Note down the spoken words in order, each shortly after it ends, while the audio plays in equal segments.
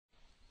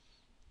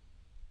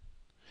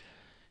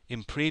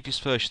In previous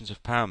versions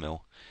of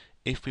PowerMILL,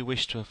 if we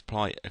wish to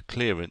apply a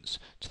clearance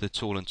to the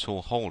tool and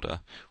tool holder,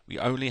 we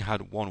only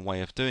had one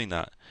way of doing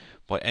that,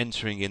 by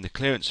entering in the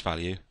clearance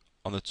value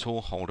on the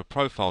tool holder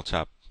profile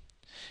tab.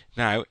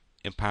 Now,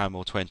 in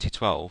PowerMILL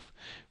 2012,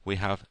 we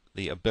have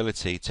the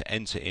ability to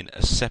enter in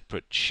a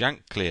separate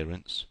shank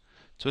clearance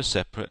to a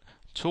separate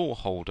tool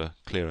holder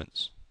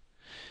clearance.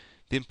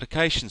 The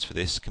implications for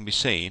this can be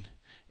seen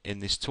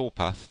in this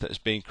toolpath that has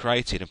been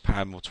created in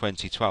PowerMILL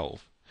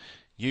 2012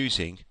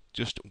 using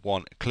just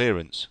one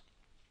clearance.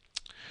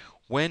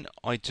 When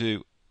I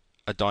do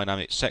a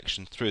dynamic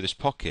section through this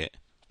pocket,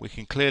 we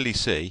can clearly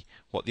see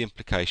what the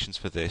implications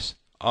for this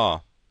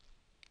are.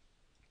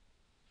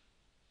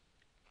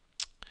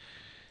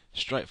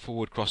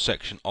 Straightforward cross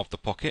section of the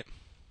pocket.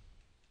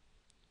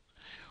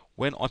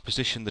 When I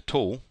position the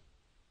tool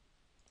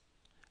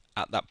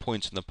at that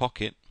point in the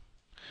pocket,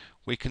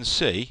 we can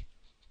see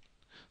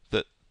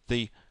that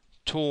the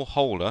tool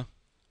holder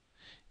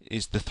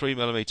is the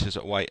 3mm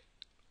away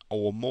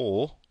or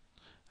more,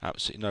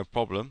 absolutely no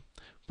problem.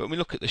 But when we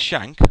look at the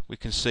shank, we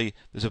can see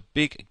there's a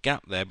big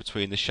gap there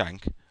between the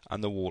shank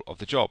and the wall of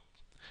the job.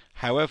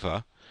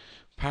 However,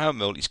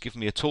 PowerMILL is giving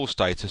me a tool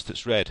status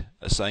that's red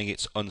as saying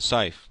it's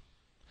unsafe.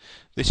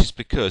 This is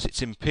because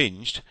it's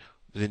impinged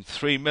within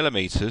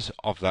 3mm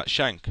of that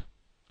shank.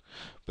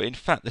 But in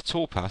fact the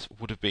toolpath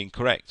would have been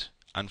correct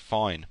and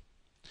fine.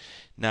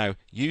 Now,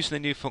 using the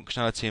new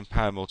functionality in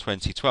PowerMILL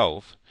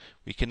 2012,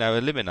 we can now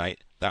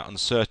eliminate that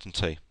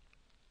uncertainty.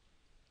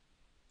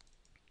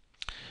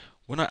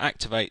 When I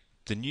activate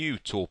the new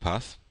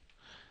toolpath,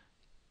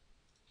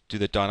 do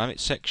the dynamic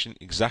section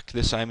exactly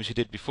the same as we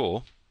did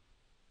before.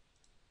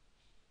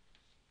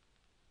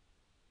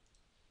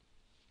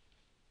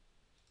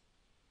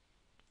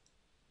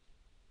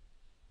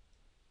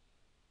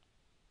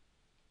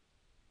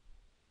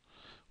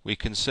 We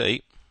can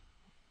see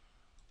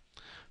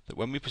that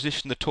when we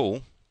position the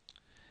tool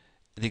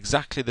in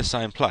exactly the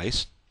same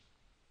place,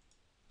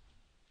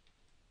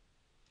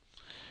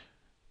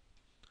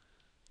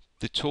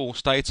 the tool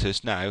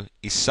status now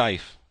is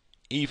safe,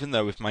 even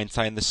though we've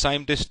maintained the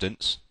same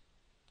distance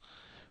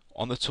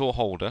on the tool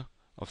holder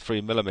of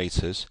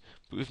 3mm,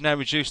 but we've now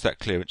reduced that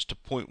clearance to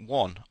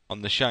 0.1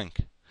 on the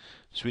shank.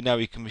 So we know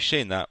we can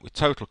machine that with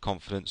total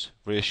confidence,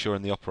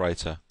 reassuring the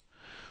operator.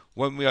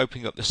 When we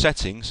open up the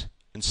settings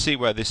and see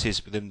where this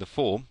is within the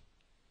form,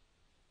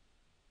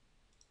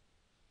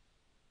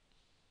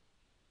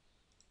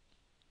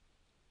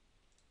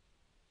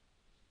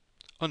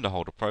 under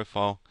holder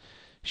profile,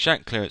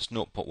 shank clearance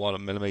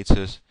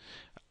 0.1mm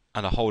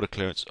and a holder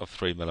clearance of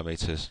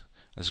 3mm,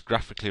 as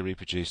graphically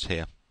reproduced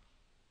here.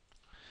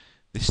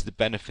 This is the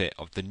benefit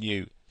of the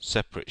new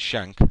separate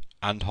shank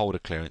and holder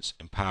clearance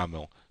in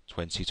PowerMILL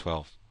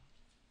 2012.